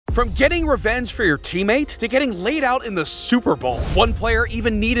From getting revenge for your teammate to getting laid out in the Super Bowl, one player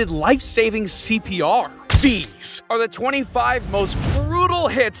even needed life-saving CPR. These are the 25 most brutal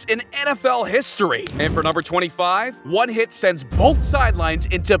hits in NFL history. And for number 25, one hit sends both sidelines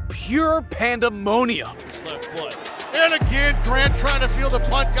into pure pandemonium. Left foot. And again, Grant trying to feel the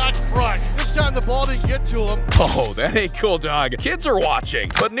punt got crushed. This time the ball didn't get to him. Oh, that ain't cool, dog. Kids are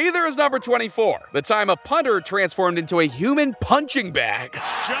watching. But neither is number 24. The time a punter transformed into a human punching bag.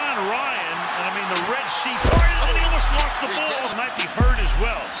 It's John Ryan, and I mean the Red Sea parted, and he almost lost the ball. Might be hurt as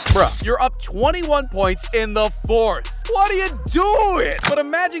well. Bruh, you're up 21 points in the fourth. What are you doing? But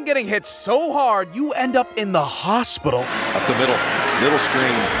imagine getting hit so hard you end up in the hospital. Up the middle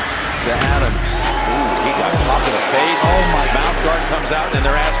screen to Adams. Ooh, he got popped in the face. Oh my! Mouth guard comes out, and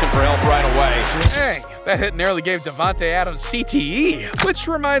they're asking for help right away. Dang, that hit nearly gave Davante Adams CTE. Which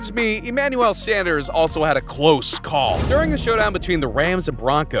reminds me, Emmanuel Sanders also had a close call. During a showdown between the Rams and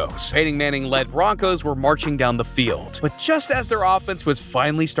Broncos, Peyton Manning-led Broncos were marching down the field. But just as their offense was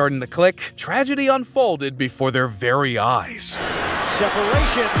finally starting to click, tragedy unfolded before their very eyes.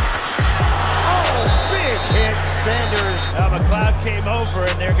 Separation. Oh, big hit, Sanders. McLeod came over,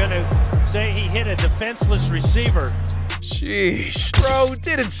 and they're going to say he hit a defenseless receiver. Sheesh. Bro,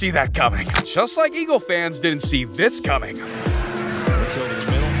 didn't see that coming. Just like Eagle fans didn't see this coming. It's over the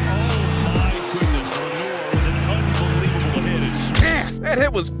middle. Oh my goodness, Lenore with an unbelievable hit. Man, that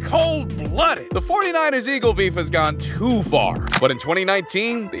hit was cold-blooded. The 49ers-Eagle beef has gone too far. But in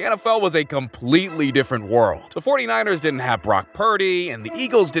 2019, the NFL was a completely different world. The 49ers didn't have Brock Purdy, and the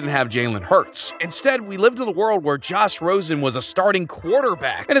Eagles didn't have Jalen Hurts. Instead, we lived in a world where Josh Rosen was a starting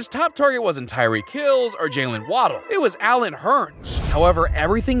quarterback, and his top target wasn't Tyreek Hill or Jalen Waddle. It was Allen Hurns. However,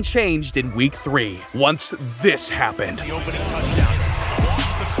 everything changed in Week 3 once this happened. The opening touchdown.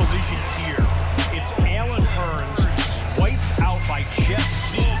 Watch the collision here. It's Allen Hurns wiped out by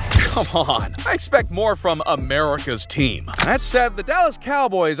Jeff Heath. Come on, I expect more from America's team. That said, the Dallas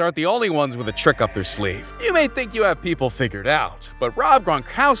Cowboys aren't the only ones with a trick up their sleeve. You may think you have people figured out, but Rob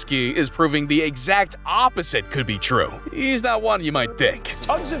Gronkowski is proving the exact opposite could be true. He's not one you might think.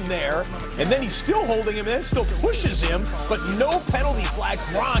 Tugs him there, and then he's still holding him, and then still pushes him, but no penalty flag.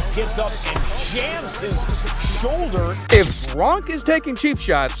 Gronk gets up and jams his shoulder. If Gronk is taking cheap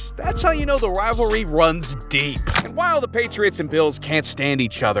shots, that's how you know the rivalry runs deep. And while the Patriots and Bills can't stand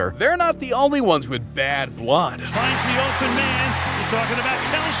each other, they're not the only ones with bad blood. Finds the open man. You're talking about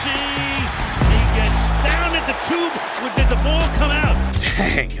Kelsey. He gets down at the tube. Did the ball come out?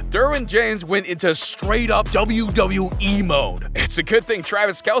 Dang, Derwin James went into straight-up WWE mode. It's a good thing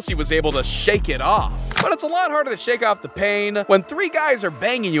Travis Kelce was able to shake it off. But it's a lot harder to shake off the pain when 3 guys are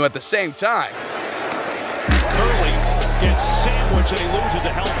banging you at the same time. Curley gets sandwiched and he loses a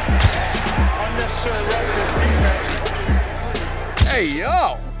helmet. Unnecessary reckless defense. Hey,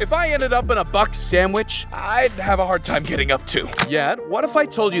 yo, if I ended up in a Bucs sandwich, I'd have a hard time getting up to. Yet, what if I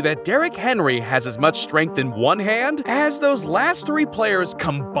told you that Derrick Henry has as much strength in one hand as those last 3 players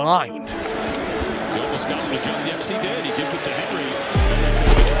combined? He almost got him to jump. Yes, he did. He gives it to Henry.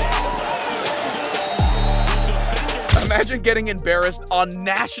 Imagine getting embarrassed on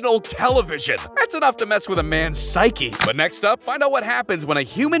national television. That's enough to mess with a man's psyche. But next up, find out what happens when a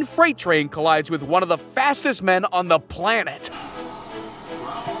human freight train collides with one of the fastest men on the planet.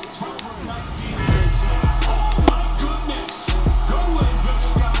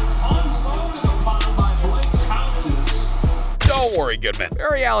 Don't worry, Goodman.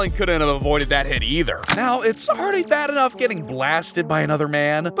 Barry Allen couldn't have avoided that hit either. Now, it's already bad enough getting blasted by another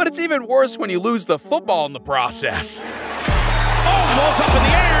man, but it's even worse when you lose the football in the process. Oh, ball's up in the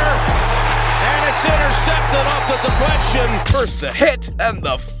air, and it's intercepted off the deflection. First the hit, then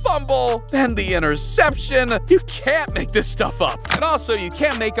the fumble, then the interception. You can't make this stuff up. And also, you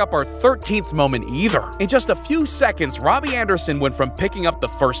can't make up our 13th moment either. In just a few seconds, Robbie Anderson went from picking up the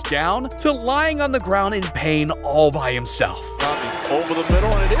first down to lying on the ground in pain all by himself. Robbie over the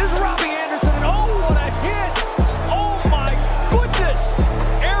middle, and it is Robbie Anderson. Oh, what a hit! Oh my goodness!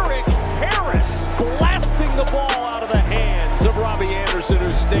 Eric Harris blasting the ball out of the hands of Robbie Anderson,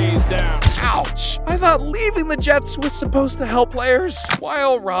 who stays down. Ouch! I thought leaving the Jets was supposed to help players.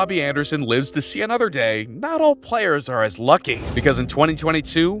 While Robbie Anderson lives to see another day, not all players are as lucky. Because in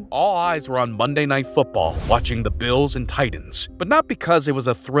 2022, all eyes were on Monday Night Football, watching the Bills and Titans. But not because it was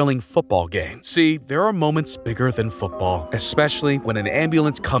a thrilling football game. See, there are moments bigger than football, especially when an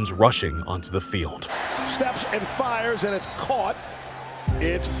ambulance comes rushing onto the field. Steps and fires, and it's caught.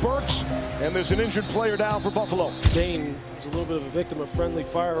 It's Burks, and there's an injured player down for Buffalo. Dane was a little bit of a victim of friendly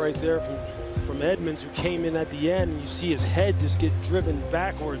fire right there from from Edmonds, who came in at the end, and you see his head just get driven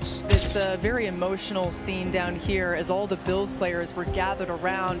backwards. It's a very emotional scene down here as all the Bills players were gathered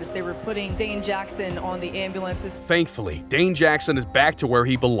around as they were putting Dane Jackson on the ambulances. Thankfully, Dane Jackson is back to where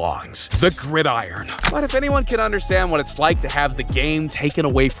he belongs, the gridiron. But if anyone can understand what it's like to have the game taken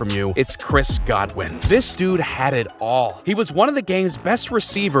away from you, it's Chris Godwin. This dude had it all. He was one of the game's best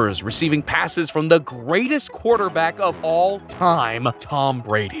receivers, receiving passes from the greatest quarterback of all time, Tom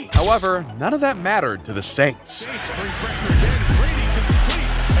Brady. However, none of that mattered to the Saints. Bring pressure again. Brady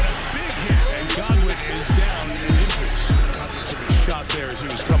complete and a big hit. And Godwin is down and injured. Godwin took a shot there as he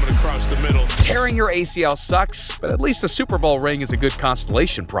was coming across the middle. Tearing your ACL sucks, but at least the Super Bowl ring is a good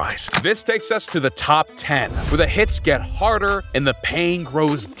consolation prize. This takes us to the top 10, where the hits get harder and the pain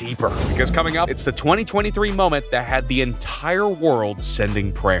grows deeper. Because coming up, it's the 2023 moment that had the entire world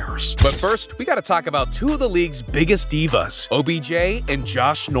sending prayers. But first, we gotta talk about two of the league's biggest divas, OBJ and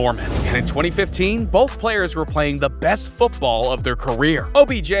Josh Norman. And in 2015, both players were playing the best football of their career.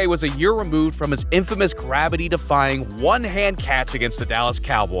 OBJ was a year removed from his infamous gravity-defying one-hand catch against the Dallas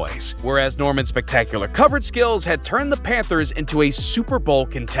Cowboys, whereas Norman's spectacular coverage skills had turned the Panthers into a Super Bowl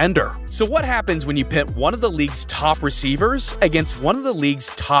contender. So what happens when you pit one of the league's top receivers against one of the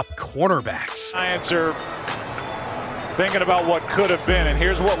league's top cornerbacks? Giants are thinking about what could have been, and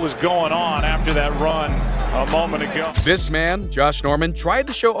here's what was going on after that run a moment ago. This man, Josh Norman, tried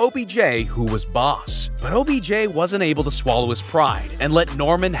to show OBJ who was boss, but OBJ wasn't able to swallow his pride and let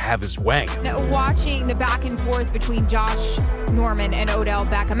Norman have his way. Now, watching the back and forth between Josh Norman and Odell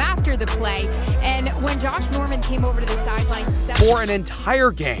Beckham after the play, and when Josh Norman came over to the sideline for an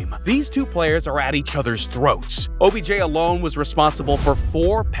entire game, these two players are at each other's throats. OBJ alone was responsible for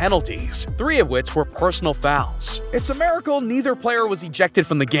 4 penalties, 3 of which were personal fouls. It's a miracle neither player was ejected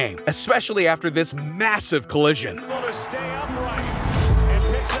from the game, especially after this massive collision. Able to stay upright and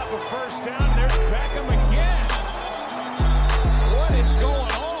picks up a first down. There's Beckham again. What is going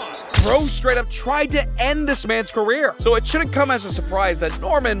on? Bro straight up tried to end this man's career, so it shouldn't come as a surprise that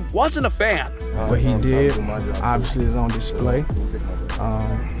Norman wasn't a fan. What he did obviously is on display. You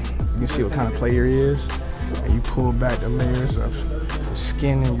can see what kind of player he is, and you pull back the layers of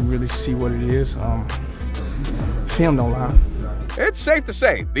skin and you really see what it is. Film don't lie. It's safe to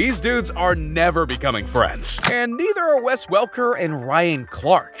say, these dudes are never becoming friends. And neither are Wes Welker and Ryan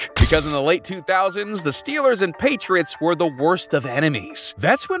Clark. Because in the late 2000s, the Steelers and Patriots were the worst of enemies.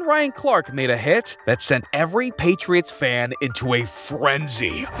 That's when Ryan Clark made a hit that sent every Patriots fan into a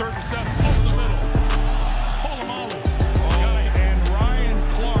frenzy. 3rd and 7, over the middle. Polamalu. And Ryan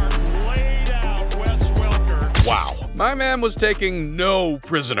Clark laid out Wes Welker. Wow. My man was taking no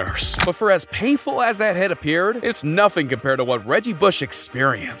prisoners. But for as painful as that hit appeared, it's nothing compared to what Reggie Bush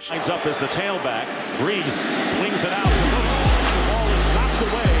experienced. Lines up as the tailback. Reeves swings it out. The ball is knocked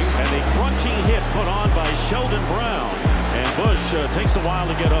away, and a crunching hit put on by Sheldon Brown. And Bush takes a while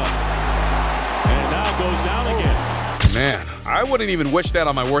to get up. And now goes down again. Man, I wouldn't even wish that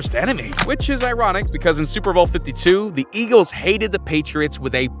on my worst enemy. Which is ironic because in Super Bowl 52, the Eagles hated the Patriots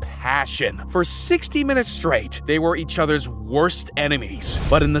with a passion. For 60 minutes straight, they were each other's worst enemies.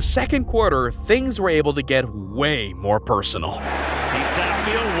 But in the second quarter, things were able to get way more personal. Deep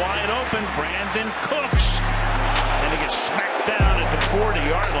downfield, wide open, Brandon Cooks. And he gets smacked down at the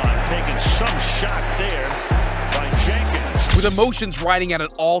 40-yard line, taking some shot there by Jenkins. With emotions riding at an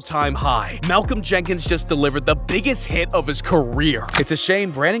all-time high, Malcolm Jenkins just delivered the biggest hit of his career. It's a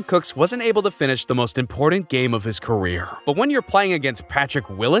shame Brandon Cooks wasn't able to finish the most important game of his career. But when you're playing against Patrick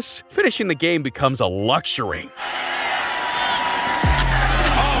Willis, finishing the game becomes a luxury. Oh,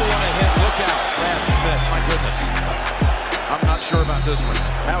 what a hit. Look out. Brad Smith. My goodness. I'm not sure about this one.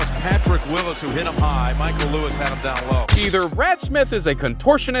 That was Patrick Willis who hit him high. Michael Lewis had him down low. Either Brad Smith is a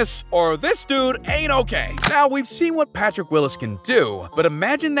contortionist or this dude ain't okay. Now, we've seen what Patrick Willis can do, but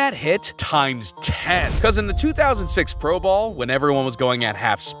imagine that hit times 10. Because in the 2006 Pro Bowl, when everyone was going at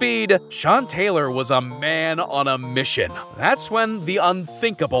half speed, Sean Taylor was a man on a mission. That's when the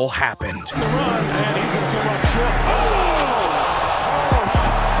unthinkable happened. The run, and he's going to come up short.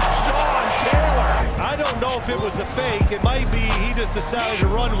 I don't know if it was a fake. It might be he just decided to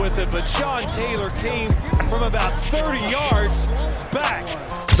run with it, but Sean Taylor came from about 30 yards back.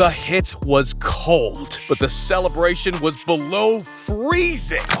 The hit was cold, but the celebration was below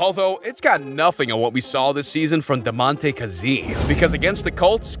freezing. Although, it's got nothing on what we saw this season from Damontae Kazee. Because against the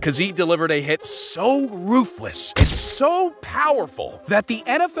Colts, Kazee delivered a hit so ruthless and so powerful that the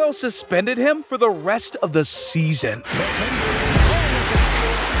NFL suspended him for the rest of the season.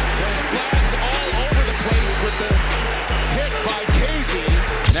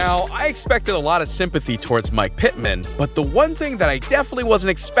 Now, I expected a lot of sympathy towards Mike Pittman, but the one thing that I definitely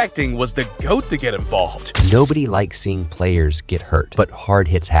wasn't expecting was the GOAT to get involved. Nobody likes seeing players get hurt, but hard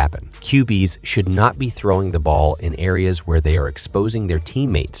hits happen. QBs should not be throwing the ball in areas where they are exposing their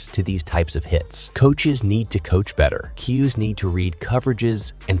teammates to these types of hits. Coaches need to coach better. Qs need to read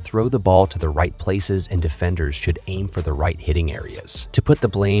coverages and throw the ball to the right places, and defenders should aim for the right hitting areas. To put the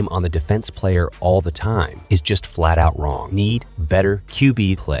blame on the defense player all the time is just flat out wrong. Need better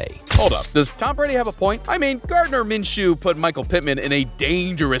QB play. Hold up, does Tom Brady have a point? I mean, Gardner Minshew put Michael Pittman in a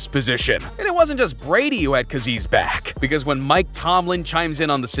dangerous position. And it wasn't just Brady who had Kazee back, because when Mike Tomlin chimes in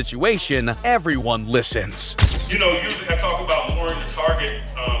on the situation, everyone listens. You know, usually I talk about lowering the target.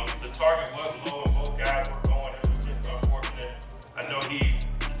 The target was low and both guys were going. It was just unfortunate. I know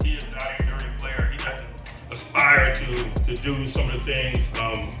he is not a dirty player. He doesn't aspire to do some of the things.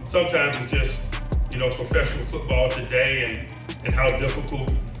 Sometimes it's just, you know, professional football today and how difficult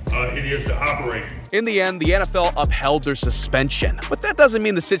it is to operate. In the end, the NFL upheld their suspension, but that doesn't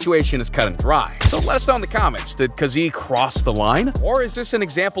mean the situation is cut and dry. So let us know in the comments, did Kazee cross the line? Or is this an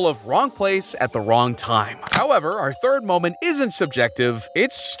example of wrong place at the wrong time? However, our third moment isn't subjective,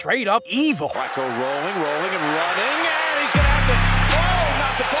 it's straight up evil. Flacco rolling and running, and he's gonna have to,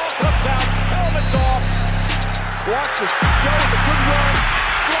 not the ball comes out, helmet's off. Watch this, Joe with a good run,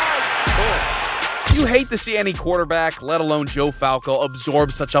 slides. You hate to see any quarterback, let alone Joe Flacco,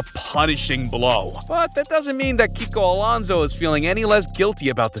 absorb such a punishing blow. But that doesn't mean that Kiko Alonso is feeling any less guilty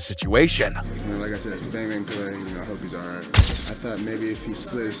about the situation. You know, like I said, it's a bang-bang play. You know, I hope he's all right. I thought maybe if he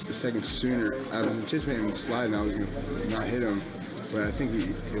slid a second sooner, I was anticipating him sliding, I was going to not hit him. But I think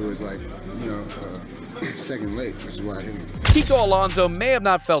it was like, you know, second late, which is why I hit him. Kiko Alonso may have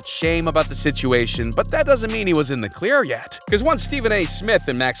not felt shame about the situation, but that doesn't mean he was in the clear yet. Because once Stephen A. Smith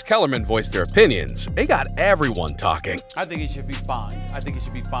and Max Kellerman voiced their opinions, they got everyone talking. I think he should be fined. I think he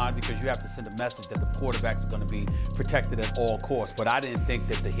should be fined because you have to send a message that the quarterbacks are going to be protected at all costs. But I didn't think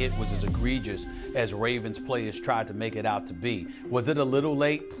that the hit was as egregious as Ravens players tried to make it out to be. Was it a little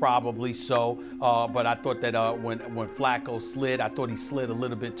late? Probably so. But I thought that when Flacco slid, I thought he slid a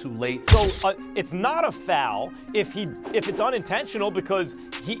little bit too late. So it's not a foul if it's unintentional because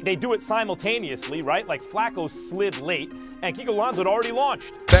they do it simultaneously, right? Like Flacco slid late and Kiko Alonso had already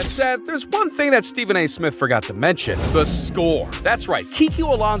launched. That said, there's one thing that Stephen A. Smith forgot to mention: the score. That's right,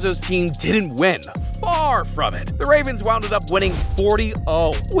 Kiko Alonso's team didn't win. Far from it. The Ravens wound up winning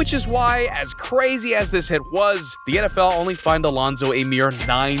 40-0, which is why, as crazy as this hit was, the NFL only fined Alonso a mere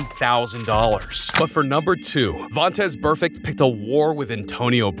 $9,000. But for number 2, Vontaze Burfict picked a war with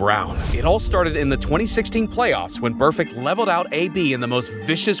Antonio Brown. It all started in the 2016 playoffs when Burfict leveled out AB in the most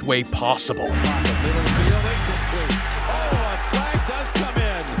vicious way possible.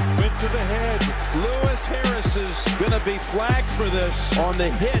 To the head. Lewis Harris is going to be flagged for this on the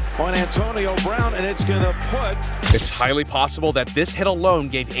hit on Antonio Brown, and it's going to put... It's highly possible that this hit alone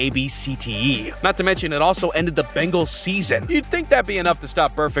gave AB CTE. Not to mention, it also ended the Bengals' season. You'd think that'd be enough to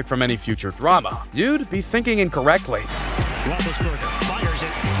stop Burfict from any future drama. You'd be thinking incorrectly. Roethlisberger fires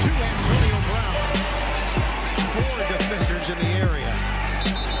it to Antonio Brown. 4 defenders in the area.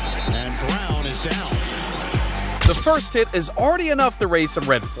 And Brown is down. The first hit is already enough to raise some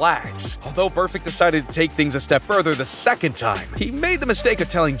red flags. Although Burfict decided to take things a step further the second time, he made the mistake of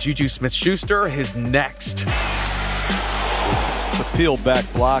telling Juju Smith-Schuster his next. The peeled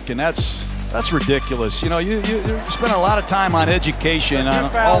back block, and that's ridiculous. You know, you spend a lot of time on education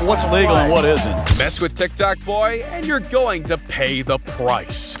on what's legal and what isn't. Mess with TikTok boy, and you're going to pay the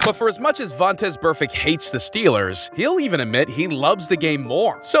price. But for as much as Vontaze Burfict hates the Steelers, he'll even admit he loves the game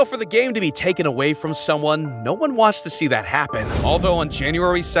more. So for the game to be taken away from someone, no one wants to see that happen. Although on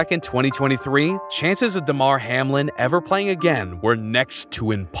January 2nd, 2023, chances of Damar Hamlin ever playing again were next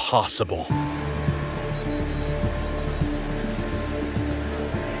to impossible.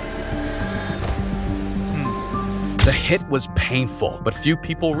 The hit was painful, but few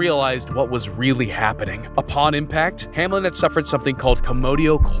people realized what was really happening. Upon impact, Hamlin had suffered something called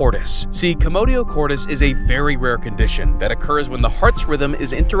commodio cordis. See, commodio cordis is a very rare condition that occurs when the heart's rhythm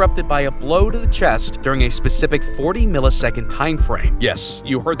is interrupted by a blow to the chest during a specific 40-millisecond time frame. Yes,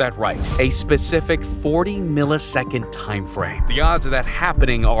 you heard that right. A specific 40-millisecond time frame. The odds of that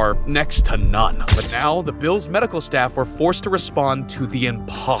happening are next to none. But now, the Bills' medical staff were forced to respond to the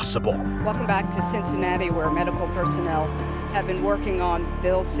impossible. Welcome back to Cincinnati, where medical personnel have been working on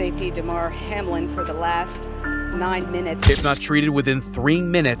Bills safety Damar Hamlin for the last 9 minutes. If not treated within 3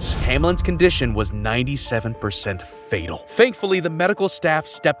 minutes, Hamlin's condition was 97% fatal. Thankfully, the medical staff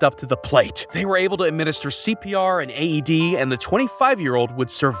stepped up to the plate. They were able to administer CPR and AED, and the 25-year-old would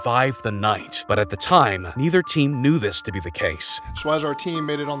survive the night. But at the time, neither team knew this to be the case. So as our team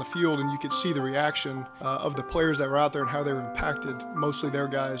made it on the field and you could see the reaction of the players that were out there and how they were impacted, mostly their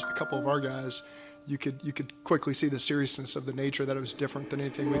guys, a couple of our guys, you could quickly see the seriousness of the nature, that it was different than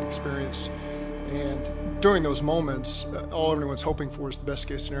anything we'd experienced. And during those moments, all everyone's hoping for is the best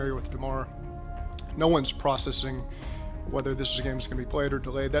case scenario with DeMar. No one's processing whether this game is going to be played or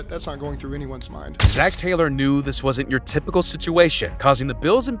delayed. That's not going through anyone's mind. Zac Taylor knew this wasn't your typical situation, causing the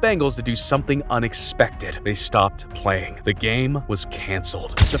Bills and Bengals to do something unexpected. They stopped playing. The game was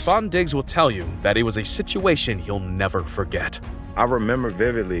canceled. Stefon Diggs will tell you that it was a situation he'll never forget. I remember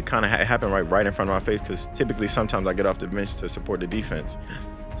vividly, it kind of happened right in front of my face, because typically sometimes I get off the bench to support the defense.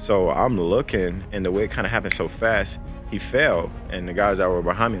 So I'm looking, and the way it kind of happened so fast, he fell, and the guys that were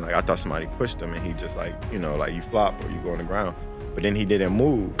behind me, like, I thought somebody pushed him, and he just like, you know, like you flop or you go on the ground. But then he didn't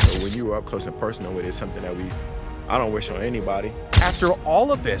move. So when you were up close and personal with it, it's something that I don't wish on anybody. After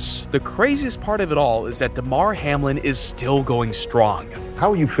all of this, the craziest part of it all is that Damar Hamlin is still going strong.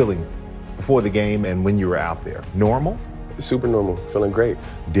 How are you feeling before the game and when you were out there? Normal? Super normal, feeling great.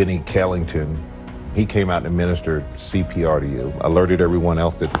 Denny Kellington, he came out and administered CPR to you, alerted everyone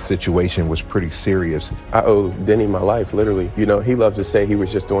else that the situation was pretty serious. I owe Denny my life, literally. You know, he loves to say he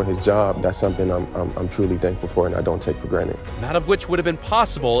was just doing his job. That's something I'm truly thankful for and I don't take for granted. None of which would have been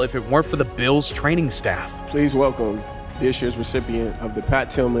possible if it weren't for the Bills training staff. Please welcome this year's recipient of the Pat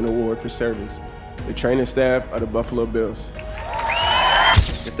Tillman Award for Service, the training staff of the Buffalo Bills.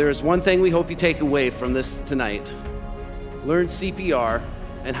 If there is one thing we hope you take away from this tonight, learn CPR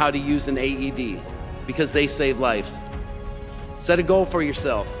and how to use an AED, because they save lives. Set a goal for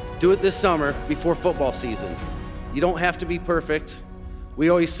yourself. Do it this summer before football season. You don't have to be perfect. We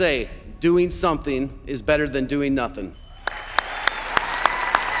always say, doing something is better than doing nothing.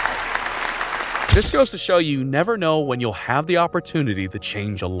 This goes to show you never know when you'll have the opportunity to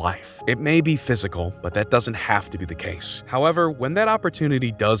change a life. It may be physical, but that doesn't have to be the case. However, when that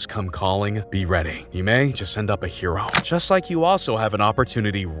opportunity does come calling, be ready. You may just end up a hero. Just like you also have an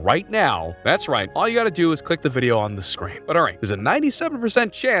opportunity right now. That's right, all you gotta do is click the video on the screen. But alright, there's a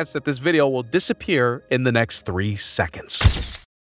 97% chance that this video will disappear in the next 3 seconds.